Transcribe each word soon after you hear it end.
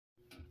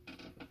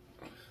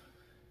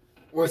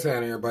What's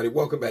happening, everybody?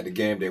 Welcome back to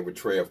Game Day with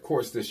Trey. Of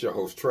course, this is your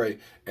host, Trey.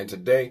 And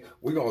today,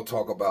 we're going to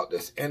talk about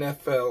this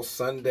NFL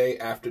Sunday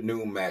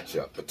afternoon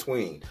matchup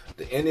between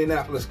the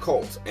Indianapolis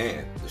Colts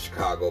and the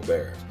Chicago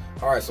Bears.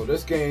 All right, so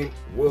this game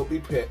will be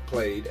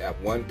played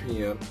at 1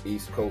 p.m.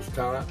 East Coast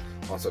time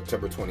on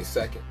September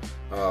 22nd.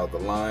 The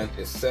line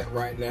is set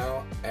right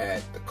now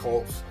at the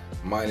Colts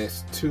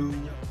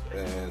 -2,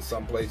 and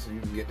some places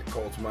you can get the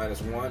Colts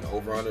 -1.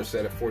 Over-under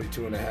set at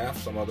 42.5.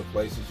 Some other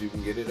places you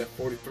can get it at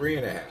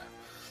 43.5.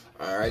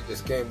 All right, this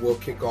game will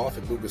kick off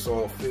at Lucas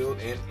Oil Field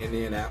in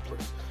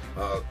Indianapolis.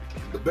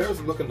 The Bears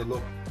are looking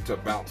to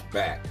bounce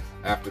back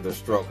after their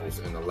struggles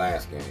in the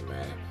last game,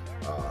 man.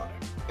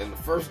 In the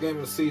first game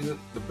of the season,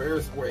 the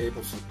Bears were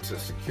able to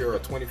secure a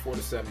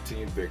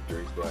 24-17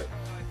 victory, but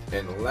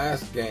in the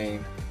last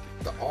game,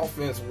 the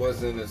offense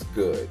wasn't as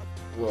good.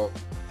 Well,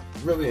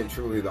 really and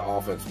truly, the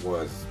offense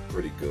was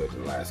pretty good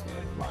in the last game,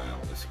 in my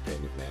honest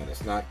opinion, man.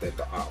 It's not that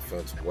the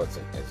offense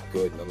wasn't as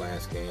good in the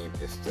last game.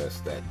 It's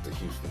just that the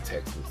Houston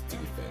Texans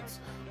defense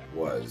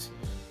was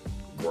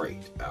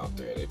great out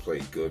there. They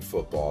played good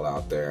football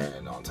out there,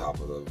 and on top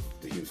of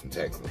the Houston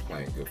Texans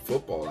playing good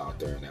football out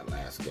there in that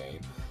last game,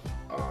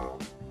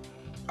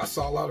 I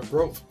saw a lot of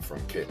growth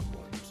from Caleb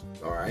Williams.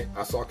 All right,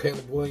 I saw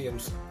Caleb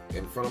Williams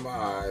in front of my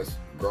eyes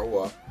grow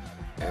up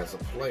as a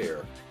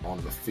player on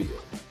the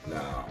field.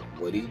 Now,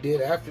 what he did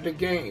after the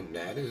game,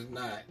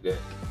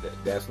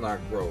 that's not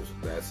growth.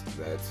 That's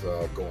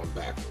going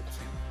backwards.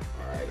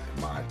 All right,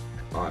 in my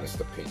honest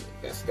opinion,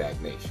 that's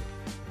stagnation.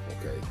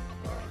 Okay,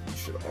 you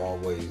should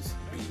always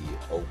be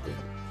open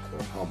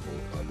or humble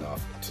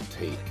enough to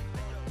take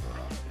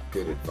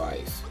good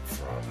advice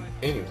from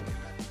anyone.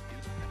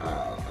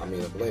 I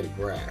mean, a blade of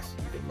grass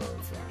you can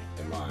learn from,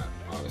 in my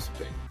honest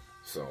opinion.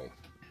 So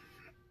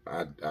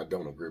I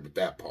don't agree with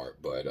that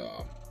part, but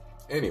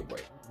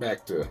anyway,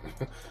 back to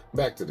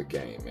the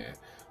game, man.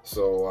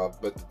 So,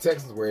 but the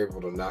Texans were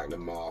able to knock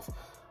them off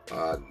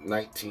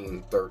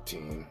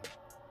 19-13.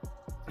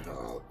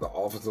 The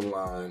offensive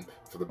line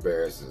for the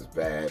Bears is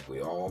bad.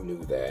 We all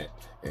knew that.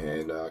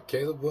 And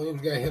Caleb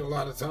Williams got hit a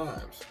lot of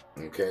times,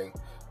 okay?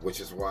 Which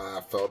is why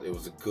I felt it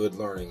was a good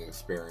learning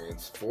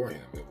experience for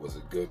him. It was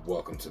a good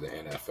welcome to the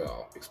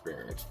NFL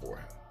experience for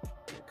him,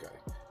 okay,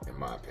 in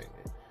my opinion.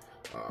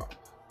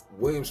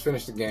 Williams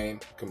finished the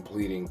game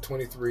completing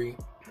 23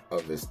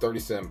 of his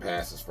 37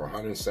 passes for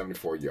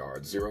 174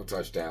 yards, 0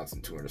 touchdowns,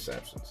 and 2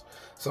 interceptions.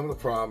 Some of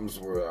the problems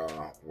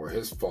were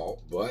his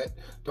fault, but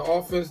the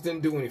offense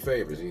didn't do any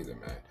favors either,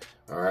 man.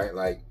 All right,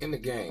 like in the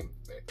game,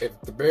 if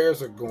the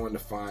Bears are going to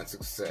find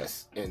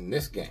success in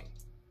this game,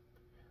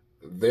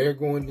 they're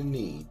going to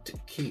need to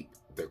keep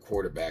their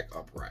quarterback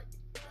upright.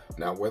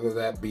 Now, whether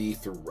that be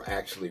through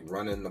actually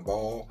running the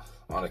ball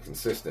on a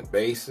consistent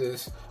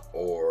basis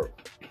or,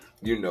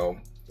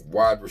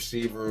 wide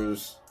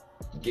receivers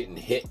getting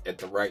hit at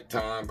the right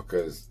time,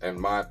 because in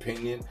my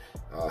opinion,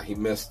 he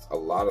missed a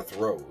lot of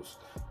throws.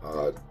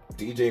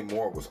 DJ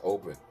Moore was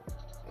open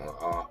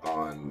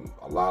on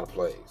a lot of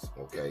plays,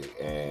 okay,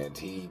 and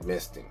he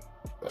missed him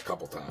a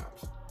couple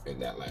times in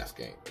that last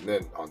game. And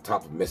then on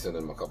top of missing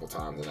him a couple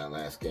times in that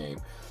last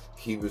game,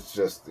 he was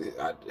just,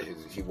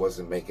 he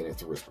wasn't making it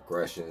through his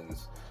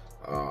progressions.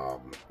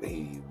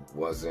 He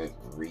wasn't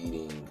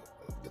reading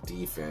the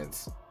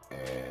defense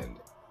and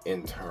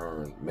in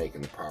turn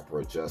making the proper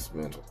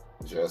adjustments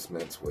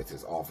with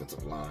his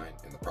offensive line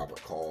and the proper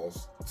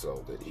calls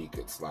so that he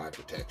could slide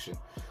protection.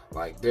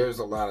 Like, there's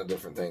a lot of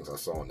different things I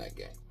saw in that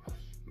game.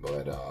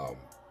 But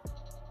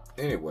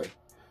anyway,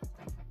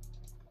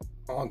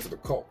 on to the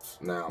Colts.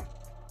 Now,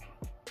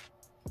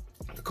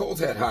 the Colts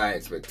had high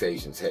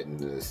expectations heading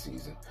into this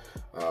season,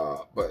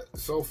 but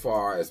so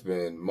far it's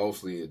been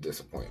mostly a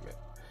disappointment.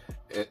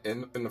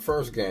 In the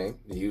first game,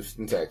 against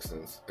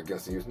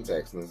the Houston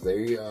Texans,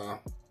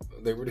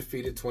 they were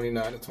defeated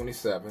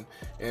 29-27,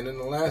 and in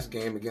the last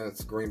game against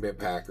the Green Bay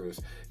Packers,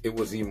 it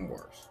was even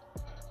worse.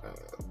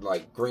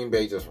 Like, Green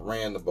Bay just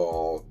ran the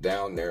ball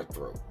down their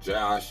throat.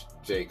 Josh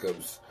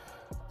Jacobs,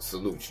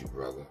 salute you,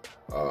 brother.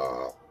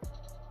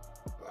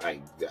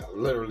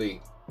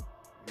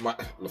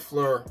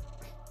 LaFleur,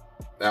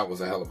 that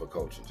was a hell of a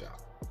coaching job.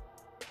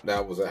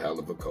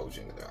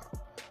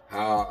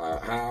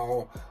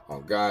 How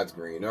on God's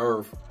green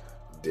earth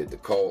did the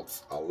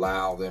Colts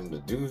allow them to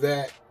do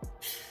that?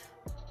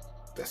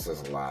 That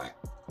says a lot.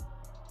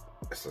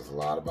 That says a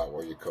lot about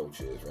where your coach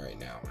is right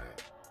now, man.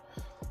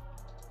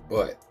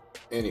 But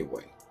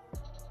anyway,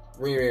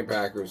 Green Bay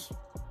Packers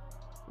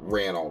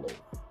ran all over.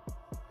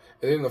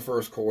 And in the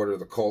first quarter,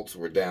 the Colts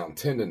were down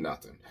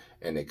 10-0,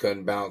 and they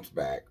couldn't bounce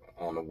back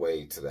on the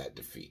way to that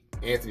defeat.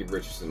 Anthony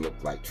Richardson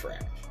looked like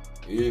trash.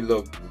 He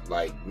looked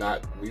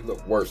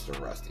worse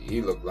than Rusty.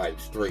 He looked like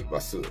straight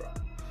basura.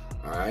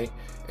 All right,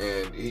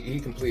 and he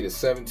completed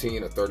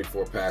 17 of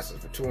 34 passes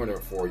for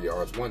 204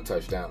 yards, 1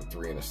 touchdown, and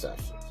 3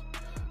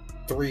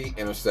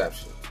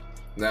 interceptions.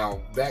 Now,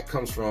 that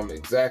comes from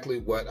exactly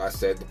what I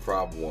said the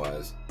problem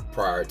was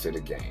prior to the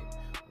game,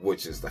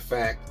 which is the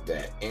fact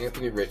that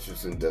Anthony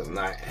Richardson does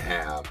not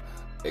have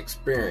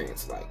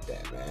experience like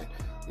that, man.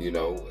 You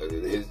know,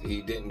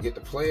 he didn't get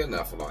to play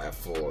enough at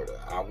Florida.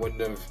 I wouldn't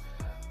have,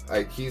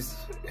 like, he's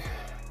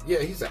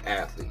an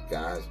athlete,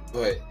 guys,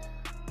 but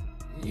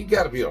you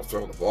got to be able to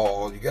throw the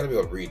ball. You got to be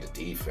able to read the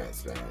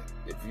defense, man.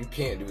 If you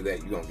can't do that,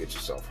 you're going to get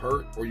yourself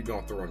hurt or you're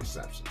going to throw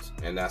interceptions.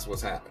 And that's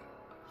what's happened.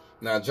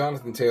 Now,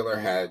 Jonathan Taylor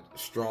had a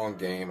strong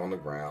game on the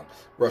ground,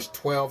 rushed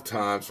 12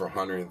 times for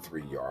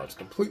 103 yards,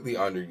 completely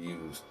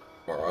underused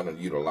or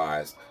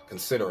underutilized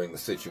considering the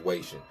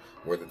situation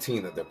where the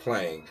team that they're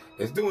playing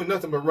is doing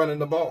nothing but running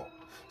the ball.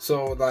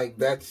 So, like,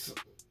 that's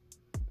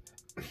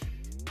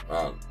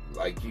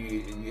like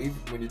you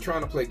when you're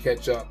trying to play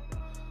catch up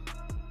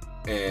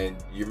and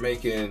you're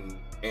making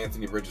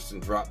Anthony Richardson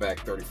drop back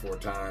 34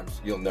 times,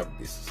 you'll never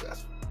be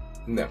successful.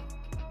 Never.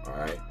 All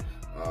right.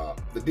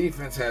 The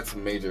defense had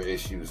some major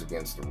issues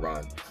against the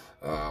run,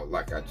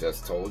 like I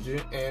just told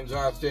you. And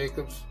Josh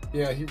Jacobs,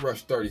 yeah, he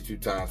rushed 32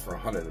 times for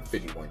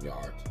 151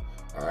 yards.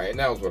 All right, and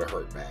that was with a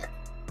hurt back.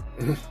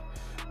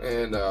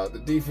 And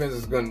the defense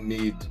is going to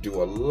need to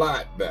do a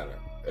lot better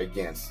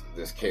against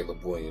this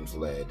Caleb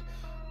Williams-led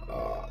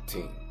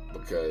team,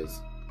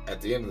 because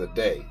at the end of the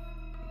day,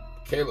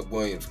 Caleb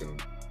Williams can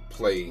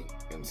play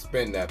and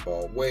spin that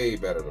ball way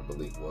better than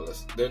Malik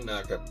Willis. They're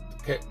not going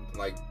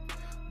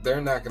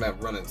to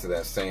run into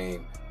that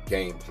same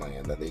game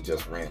plan that they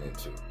just ran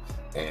into,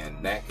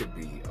 and that could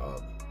be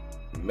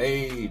a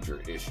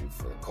major issue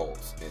for the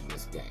Colts in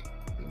this game.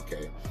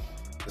 Okay.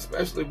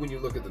 Especially when you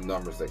look at the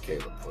numbers that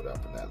Caleb put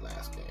up in that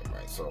last game,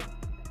 right? So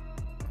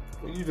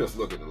when you just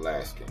look at the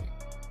last game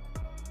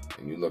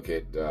and you look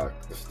at the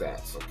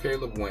stats, so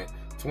Caleb went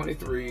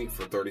 23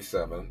 for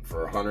 37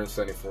 for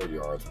 174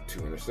 yards with 2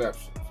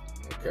 interceptions.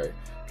 Okay,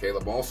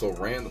 Caleb also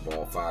ran the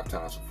ball 5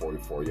 times for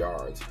 44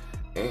 yards,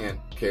 and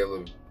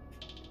Caleb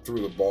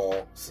threw the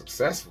ball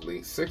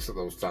successfully 6 of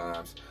those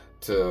times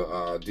to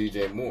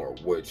DJ Moore,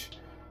 which,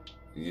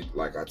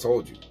 like I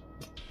told you,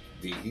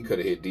 he could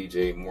have hit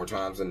DJ more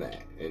times than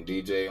that, and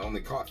DJ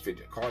only caught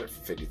it for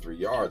 53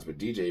 yards, but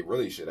DJ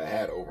really should have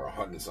had over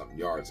 100-something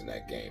yards in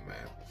that game,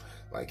 man.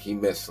 Like, he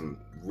missed some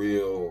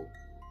real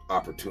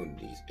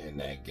opportunities in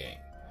that game.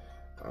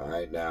 All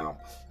right, now,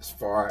 as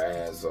far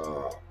as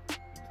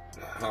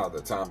how the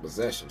time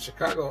possession,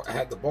 Chicago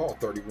had the ball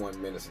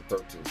 31 minutes and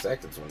 13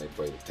 seconds when they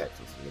played the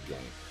Texans in the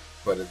game.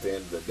 But at the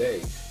end of the day,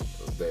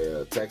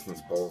 the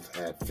Texans both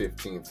had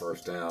 15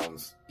 first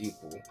downs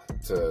equal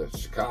to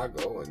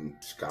Chicago, and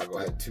Chicago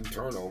had 2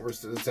 turnovers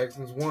to the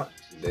Texans 1.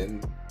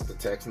 Then the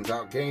Texans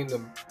outgained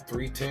them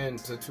 310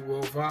 to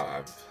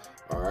 205.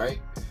 All right,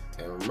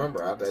 and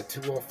remember, out of that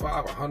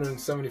 205,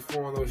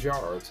 174 of those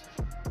yards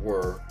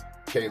were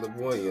Caleb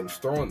Williams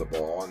throwing the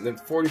ball, and then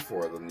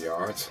 44 of them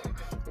yards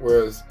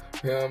was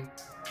him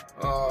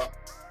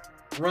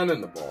running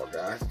the ball,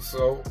 guys.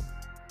 So,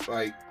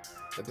 like,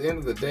 at the end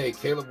of the day,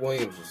 Caleb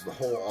Williams was the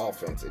whole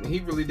offense, and he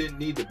really didn't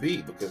need to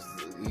be, because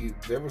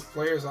there was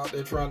players out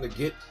there trying to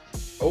get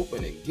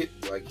open and get,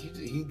 like,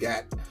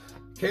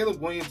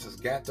 Caleb Williams has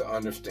got to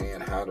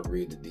understand how to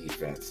read the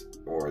defense,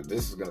 or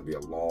this is going to be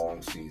a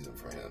long season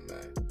for him,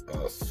 man.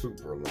 A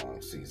super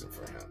long season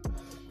for him.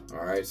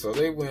 All right, so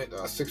they went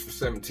 6 for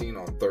 17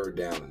 on 3rd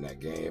down in that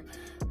game,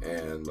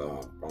 and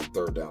on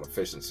 3rd down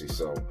efficiency.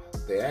 So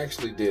they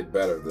actually did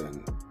better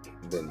than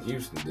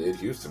Houston did.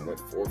 Houston went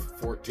 4 for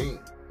 14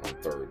 on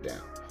 3rd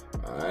down.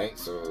 All right,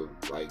 so,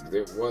 like,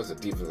 there was a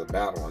defensive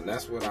battle, and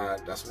that's why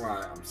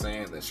I'm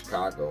saying that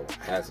Chicago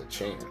has a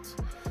chance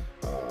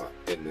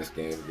in this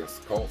game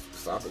against the Colts,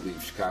 because I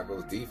believe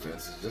Chicago's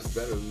defense is just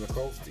better than the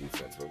Colts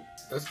defense. But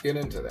let's get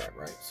into that,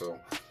 right? So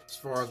as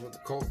far as what the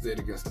Colts did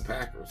against the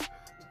Packers,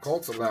 the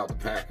Colts allowed the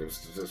Packers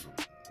to just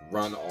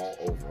run all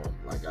over them,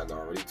 like I'd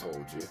already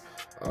told you.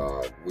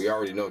 We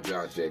already know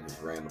Josh Jacobs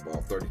ran the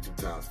ball 32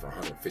 times for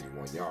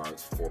 151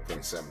 yards,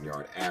 4.7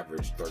 yard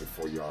average,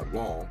 34 yard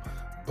long.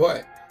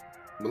 But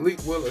Malik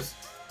Willis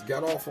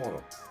got off on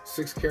him.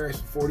 6 carries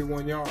for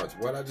 41 yards.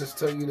 What I just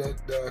tell you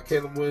that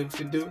Caleb Williams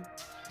can do?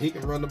 He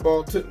can run the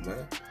ball too,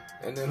 man.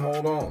 And then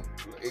hold on,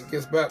 it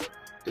gets better.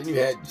 Then you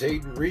had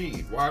Jaden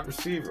Reed, wide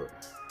receiver,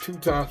 2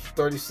 times for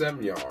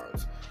 37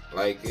 yards.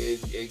 Like,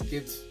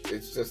 it's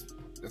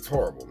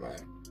horrible, man.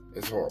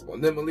 It's horrible.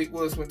 And then Malik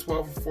Willis went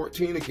 12 for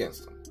 14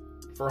 against him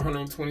for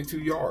 122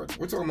 yards.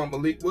 We're talking about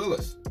Malik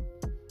Willis.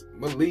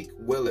 Malik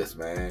Willis,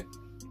 man.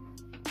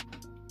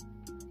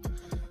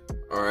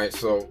 All right,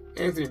 so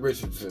Anthony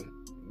Richardson,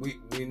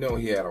 we know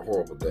he had a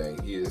horrible day.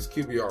 His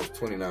QBR was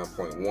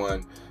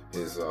 29.1.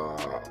 His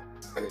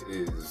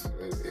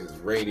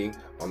rating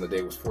on the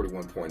day was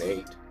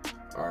 41.8.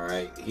 All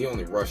right, he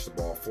only rushed the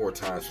ball 4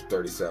 times for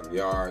 37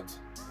 yards.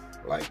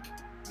 Like,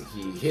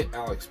 he hit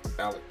Alec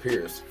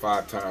Pierce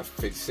 5 times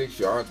for 56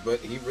 yards, but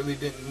he really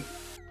didn't.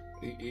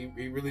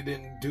 He really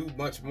didn't do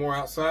much more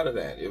outside of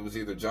that. It was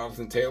either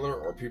Jonathan Taylor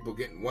or people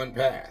getting 1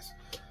 pass.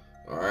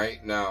 All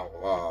right,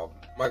 now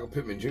Michael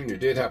Pittman Jr.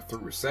 did have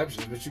 3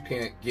 receptions, but you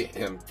can't get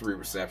him 3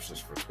 receptions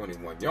for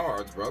 21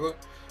 yards, brother.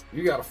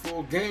 You got a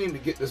full game to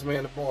get this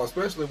man the ball,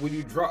 especially when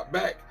you drop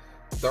back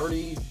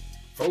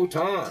 34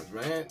 times,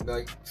 man.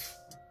 Like,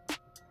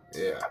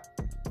 yeah.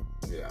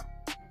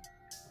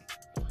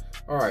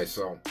 All right,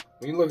 so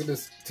when you look at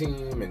this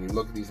team and you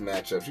look at these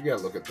matchups, you got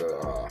to look at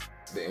the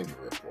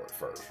injury report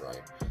first,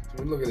 right? So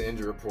when you look at the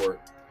injury report,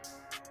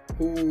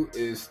 who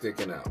is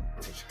sticking out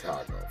for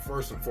Chicago?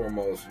 First and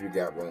foremost, you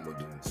got Rome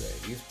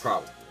Odunze.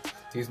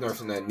 He's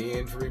nursing that knee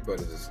injury, but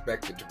is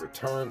expected to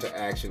return to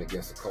action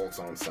against the Colts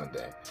on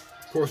Sunday.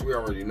 Of course, we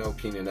already know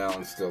Keenan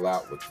Allen's still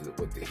out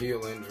with the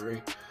heel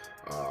injury.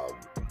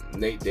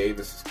 Nate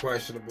Davis is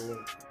questionable.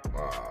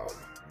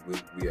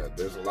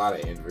 There's a lot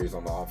of injuries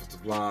on the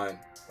offensive line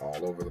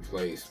all over the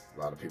place. A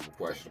lot of people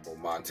questionable.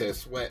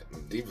 Montez Sweat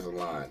on the defensive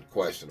line,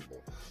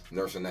 questionable.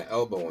 Nursing that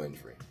elbow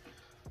injury.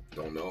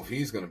 Don't know if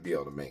he's going to be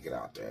able to make it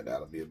out there.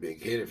 That'll be a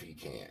big hit if he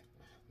can't.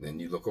 Then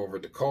you look over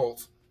at the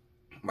Colts.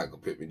 Michael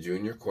Pittman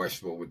Jr.,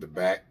 questionable with the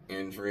back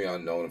injury.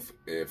 Unknown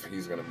if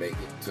he's going to make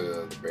it to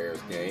the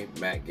Bears game.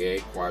 Matt Gay,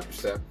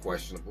 quadricep,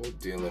 questionable.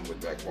 Dealing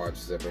with that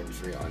quadricep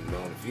injury.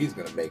 Unknown if he's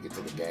going to make it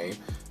to the game.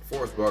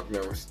 Forrest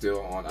Buckner is still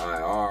on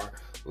IR.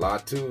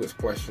 Latu is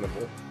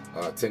questionable.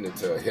 Tended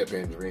to a hip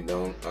injury.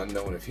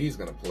 Unknown if he's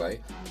going to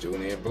play.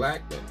 Julian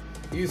Blackman,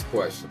 he's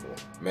questionable.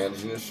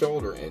 Managing a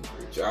shoulder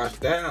injury. Josh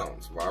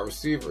Downs, wide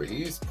receiver,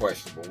 he's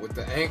questionable with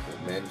the ankle.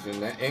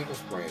 Managing that ankle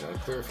sprain.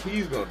 Unclear if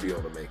he's going to be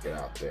able to make it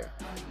out there.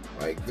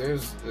 Like,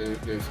 there's a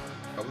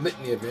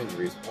litany of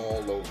injuries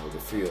all over the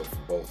field for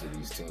both of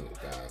these teams,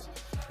 guys.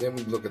 Then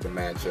we look at the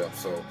matchup.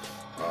 So,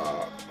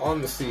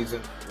 on the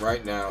season,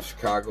 right now,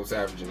 Chicago's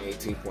averaging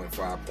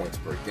 18.5 points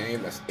per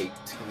game. That's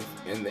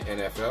 18th in the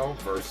NFL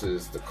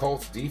versus the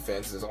Colts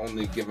defense is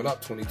only giving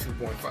up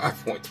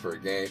 22.5 points per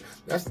game.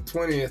 That's the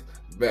 20th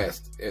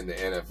best in the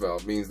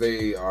NFL. It means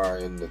they are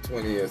in the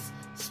 20th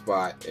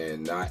spot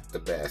and not the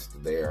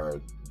best. They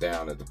are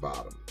down at the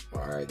bottom.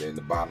 All right, they're in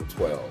the bottom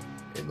 12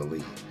 in the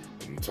league.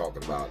 When you're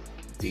talking about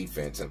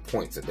defense and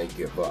points that they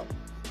give up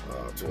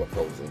to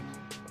opposing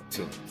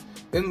teams.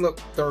 Then look,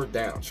 third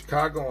down.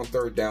 Chicago on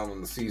third down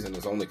on the season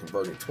is only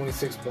converting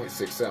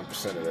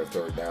 26.67% of their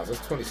third downs.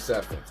 That's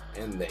 27th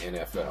in the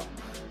NFL.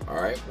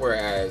 All right.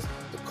 Whereas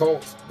the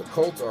Colts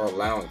are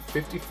allowing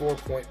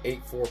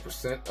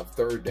 54.84% of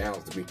third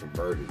downs to be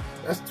converted.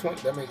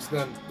 That makes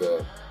them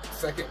the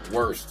second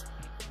worst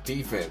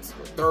defense,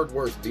 or third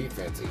worst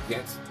defense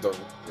against the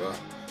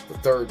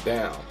third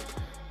down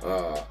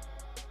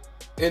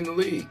in the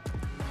league.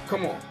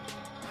 Come on.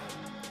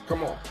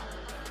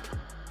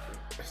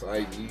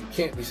 Like, you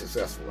can't be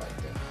successful like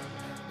that.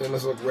 Then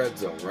let's look red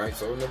zone, right?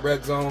 So in the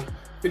red zone,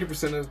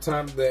 50% of the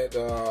time that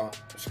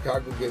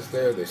Chicago gets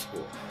there, they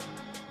score.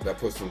 That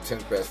puts them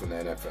 10th best in the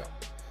NFL.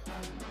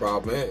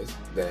 Problem is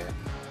that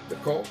the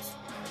Colts,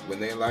 when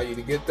they allow you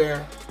to get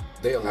there,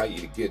 they allow you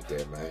to get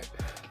there, man.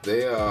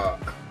 They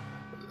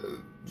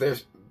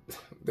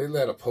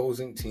let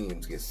opposing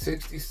teams get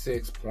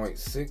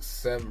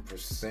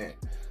 66.67%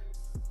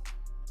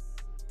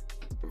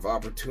 of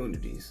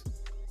opportunities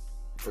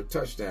for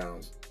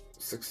touchdowns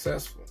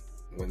successful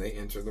when they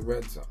enter the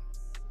red zone.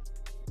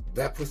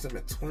 That puts them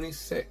at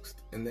 26th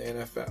in the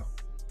NFL.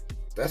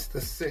 That's the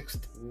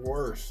 6th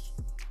worst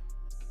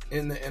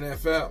in the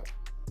NFL.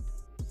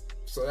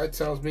 So that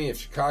tells me if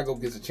Chicago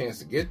gets a chance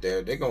to get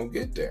there, they're going to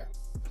get there.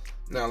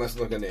 Now let's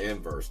look at the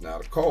inverse. Now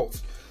the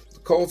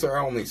Colts are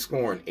only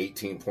scoring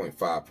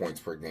 18.5 points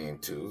per game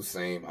too.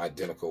 Same,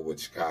 identical with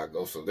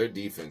Chicago. So their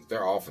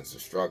offense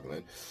is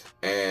struggling.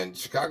 And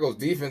Chicago's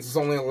defense is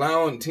only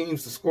allowing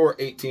teams to score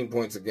 18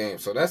 points a game.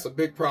 So that's a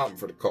big problem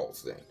for the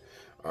Colts then.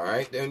 All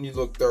right. Then you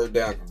look third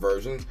down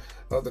conversions.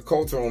 The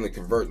Colts are only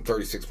converting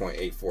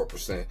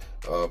 36.84%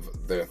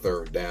 of their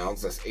third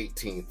downs. That's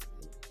 18th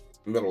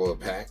middle of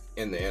the pack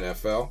in the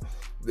NFL.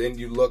 Then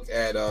you look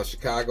at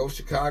Chicago.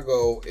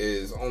 Chicago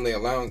is only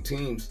allowing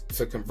teams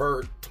to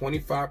convert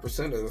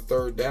 25% of the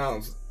third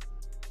downs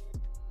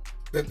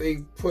that they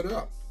put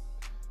up.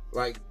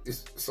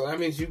 So that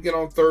means you get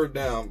on third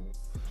down,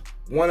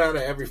 1 out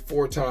of every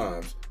 4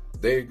 times,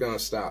 they're going to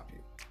stop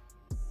you.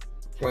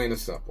 Plain and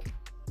simple.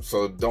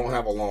 So don't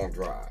have a long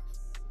drive.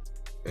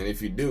 And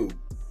if you do,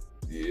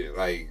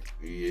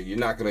 you're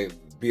not going to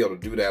be able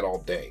to do that all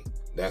day.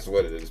 That's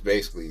what it is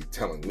basically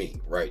telling me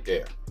right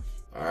there.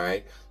 All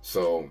right,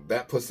 so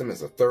that puts them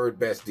as the 3rd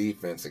best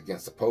defense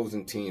against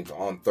opposing teams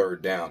on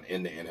third down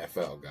in the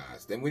NFL,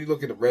 guys. Then when you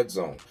look at the red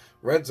zone,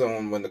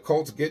 when the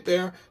Colts get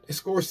there, they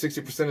score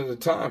 60% of the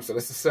time, so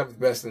that's the 7th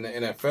best in the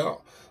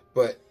NFL.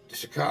 But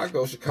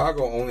Chicago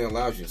only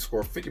allows you to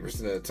score 50%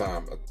 of the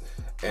time,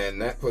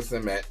 and that puts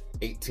them at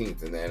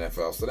 18th in the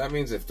NFL. So that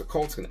means if the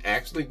Colts can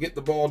actually get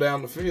the ball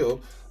down the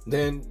field,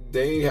 then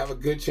they have a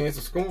good chance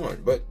of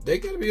scoring. But they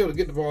got to be able to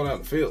get the ball down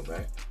the field,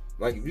 man.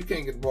 Like, if you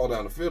can't get the ball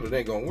down the field, it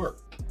ain't going to work.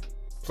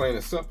 Plain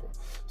and simple.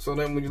 So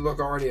then when you look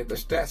already at the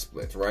stat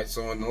splits, right?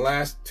 So in the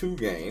last 2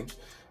 games,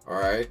 all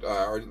right,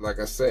 like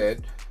I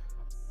said,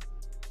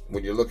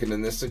 when you're looking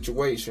in this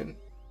situation,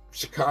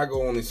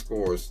 Chicago only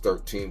scores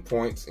 13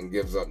 points and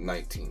gives up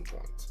 19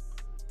 points.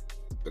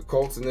 The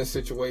Colts in this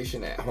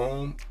situation at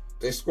home,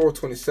 they score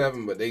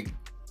 27, but they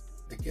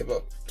give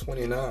up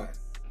 29.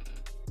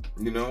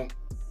 You know?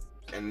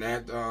 And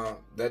that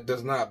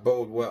does not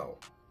bode well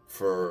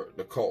for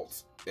the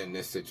Colts in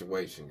this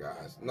situation,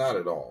 guys. Not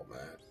at all,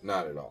 man.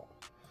 Not at all.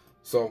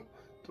 So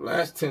the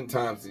last 10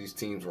 times these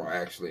teams were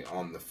actually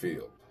on the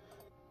field.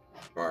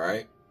 All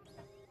right.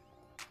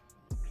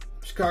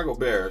 Chicago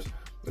Bears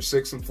are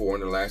 6-4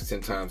 in the last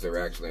 10 times they were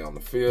actually on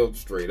the field.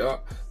 Straight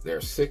up, they're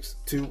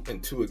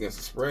 6-2-2 against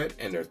the spread,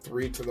 and they're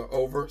 3 to the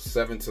over,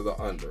 7 to the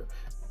under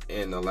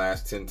in the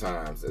last 10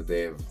 times that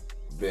they've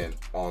been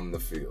on the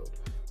field.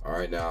 All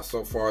right, now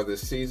so far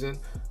this season,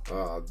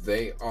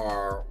 they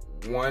are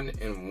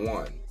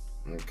 1-1.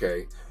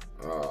 Okay,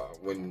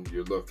 when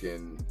you're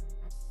looking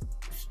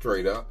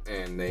straight up,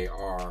 and they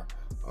are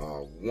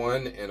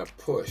 1 and a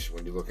push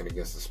when you're looking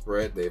against the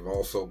spread. They've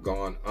also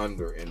gone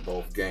under in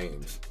both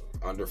games,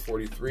 under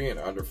 43 and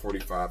under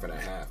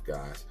 45.5,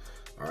 guys.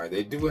 All right,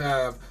 they do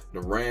have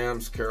the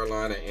Rams,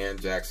 Carolina,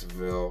 and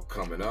Jacksonville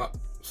coming up,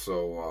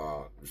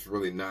 so it's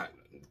really not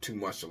too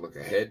much to look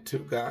ahead to,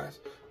 guys,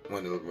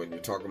 when you're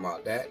talking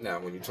about that. Now,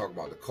 when you talk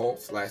about the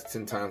Colts, last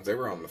 10 times they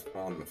were on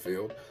the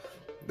field,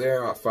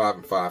 they're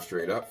 5-5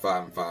 straight up,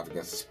 5-5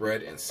 against the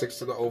spread, and 6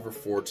 to the over,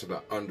 4 to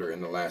the under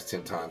in the last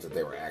 10 times that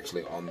they were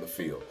actually on the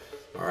field.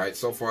 All right,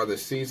 so far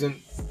this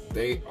season,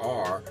 they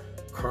are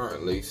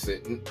currently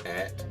sitting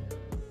at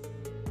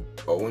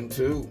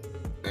 0-2.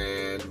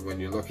 And when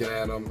you're looking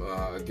at them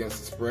against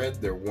the spread,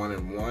 they're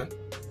 1-1.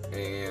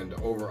 And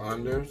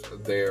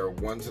over-unders, they're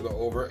 1 to the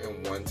over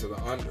and 1 to the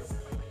under.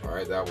 All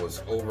right, that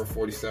was over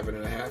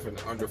 47.5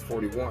 and under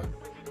 41.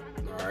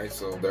 All right,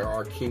 so there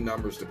are key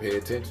numbers to pay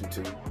attention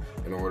to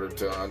in order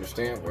to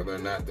understand whether or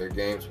not their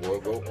games will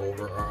go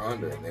over or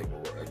under. And they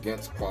were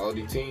against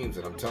quality teams.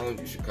 And I'm telling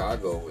you,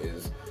 Chicago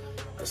is,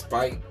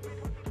 despite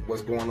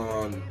what's going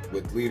on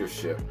with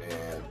leadership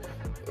and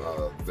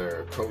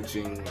their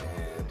coaching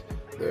and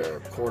their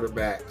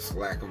quarterback's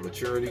lack of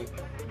maturity,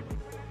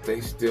 they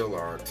still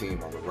are a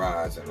team on the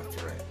rise and a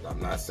threat. I'm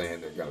not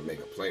saying they're going to make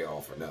a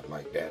playoff or nothing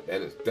like that.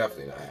 That is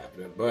definitely not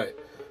happening. But,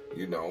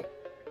 you know,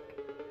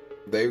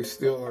 they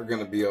still are going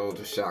to be able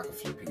to shock a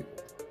few people.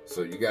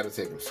 So you got to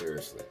take them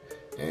seriously.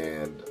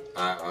 And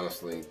I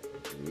honestly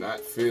do not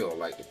feel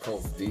like the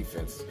Colts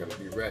defense is going to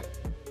be ready.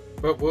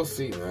 But we'll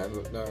see, man.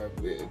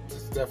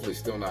 It's definitely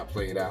still not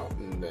played out,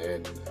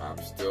 and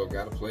I've still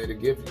got a play to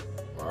give you.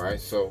 All right,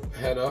 so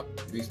head up,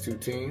 these two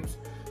teams.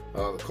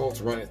 The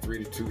Colts run it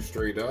 3-2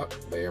 straight up.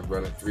 They are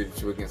running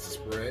 3-2 against the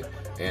spread,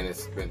 and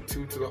it's been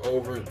 2 to the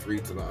over and 3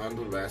 to the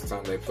under. Last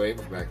time they played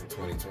was back in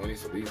 2020,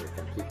 so these are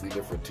completely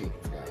different teams,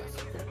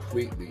 guys.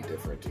 Completely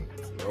different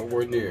teams.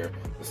 Nowhere near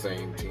the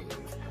same teams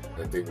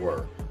that they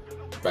were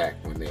back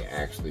when they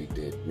actually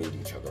did meet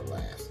each other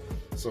last.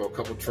 So a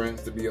couple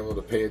trends to be able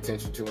to pay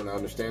attention to and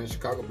understand. The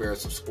Chicago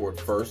Bears have scored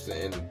first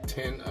in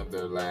 10 of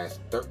their last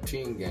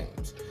 13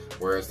 games,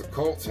 whereas the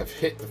Colts have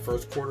hit the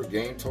first quarter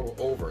game total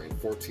over in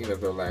 14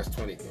 of their last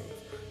 20 games.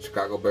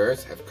 Chicago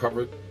Bears have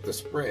covered the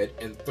spread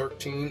in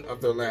 13 of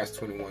their last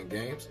 21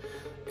 games,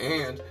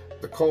 and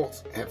the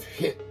Colts have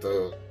hit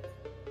the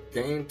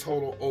game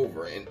total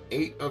over in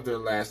 8 of their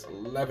last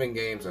 11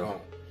 games at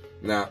home.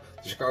 Now,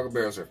 the Chicago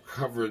Bears have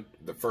covered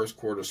the first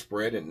quarter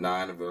spread in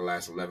 9 of their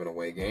last 11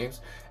 away games,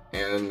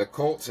 and the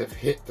Colts have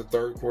hit the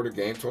third quarter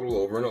game total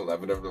over in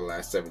 11 of their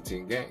last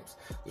 17 games.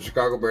 The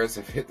Chicago Bears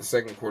have hit the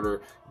second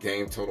quarter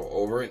game total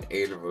over in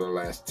 8 of their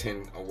last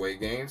 10 away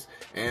games,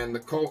 and the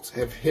Colts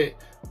have hit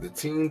the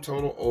team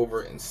total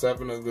over in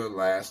 7 of their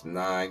last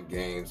 9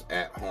 games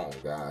at home,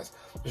 guys.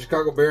 The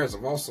Chicago Bears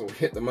have also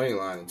hit the money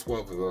line in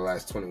 12 of their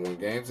last 21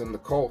 games, and the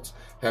Colts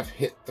have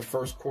hit the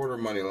first quarter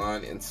money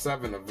line in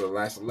 7 of their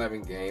last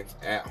 11 games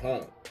at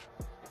home.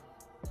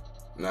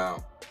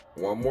 Now,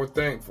 one more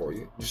thing for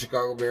you. The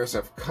Chicago Bears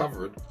have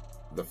covered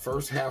the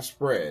first half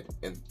spread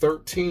in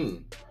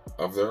 13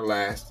 of their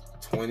last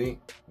 20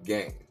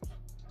 games.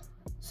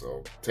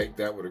 So take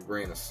that with a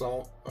grain of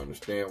salt.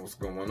 Understand what's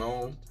going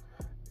on.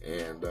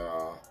 And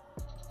let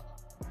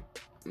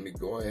me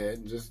go ahead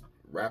and just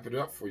wrap it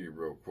up for you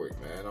real quick,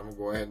 man. I'm going to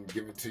go ahead and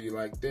give it to you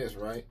like this,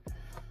 right?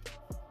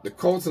 The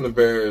Colts and the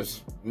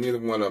Bears, neither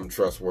one of them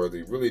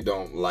trustworthy. Really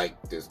don't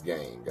like this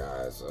game,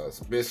 guys. It's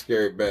a bit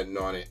scary betting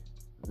on it.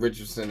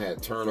 Richardson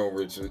had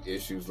turnover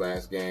issues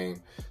last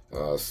game.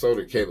 So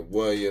did Caleb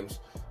Williams.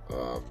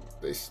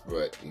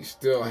 But he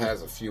still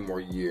has a few more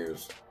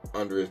years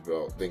under his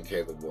belt than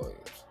Caleb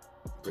Williams.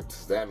 But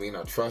does that mean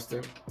I trust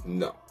him?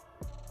 No.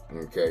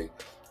 Okay.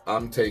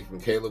 I'm taking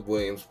Caleb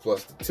Williams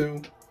plus the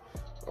 2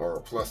 or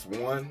plus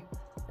 1.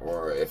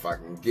 Or if I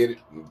can get it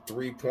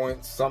 3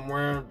 points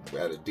somewhere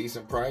at a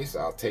decent price,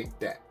 I'll take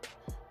that.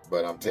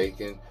 But I'm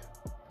taking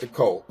the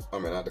Colts.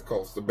 Not the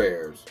Colts, the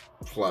Bears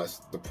plus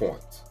the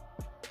points.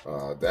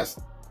 That's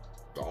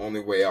the only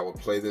way I would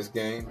play this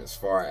game as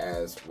far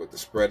as what the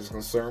spread is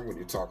concerned. When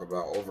you talk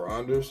about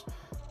over-unders,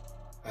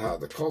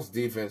 the Colts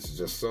defense is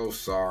just so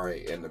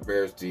sorry, and the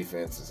Bears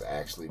defense is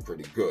actually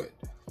pretty good.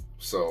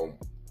 So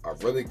I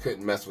really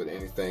couldn't mess with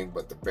anything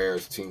but the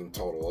Bears team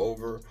total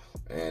over,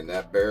 and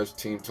that Bears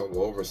team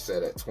total over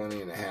set at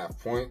 20.5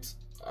 points.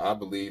 I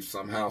believe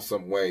somehow,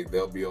 some way,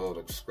 they'll be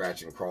able to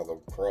scratch and crawl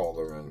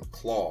and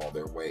claw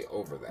their way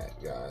over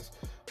that, guys.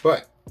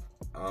 But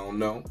I don't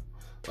know.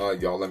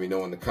 Y'all let me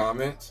know in the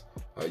comments.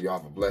 Y'all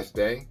have a blessed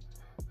day.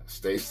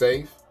 Stay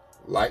safe.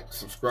 Like,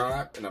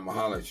 subscribe, and I'm going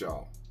to holler at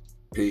y'all.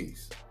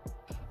 Peace.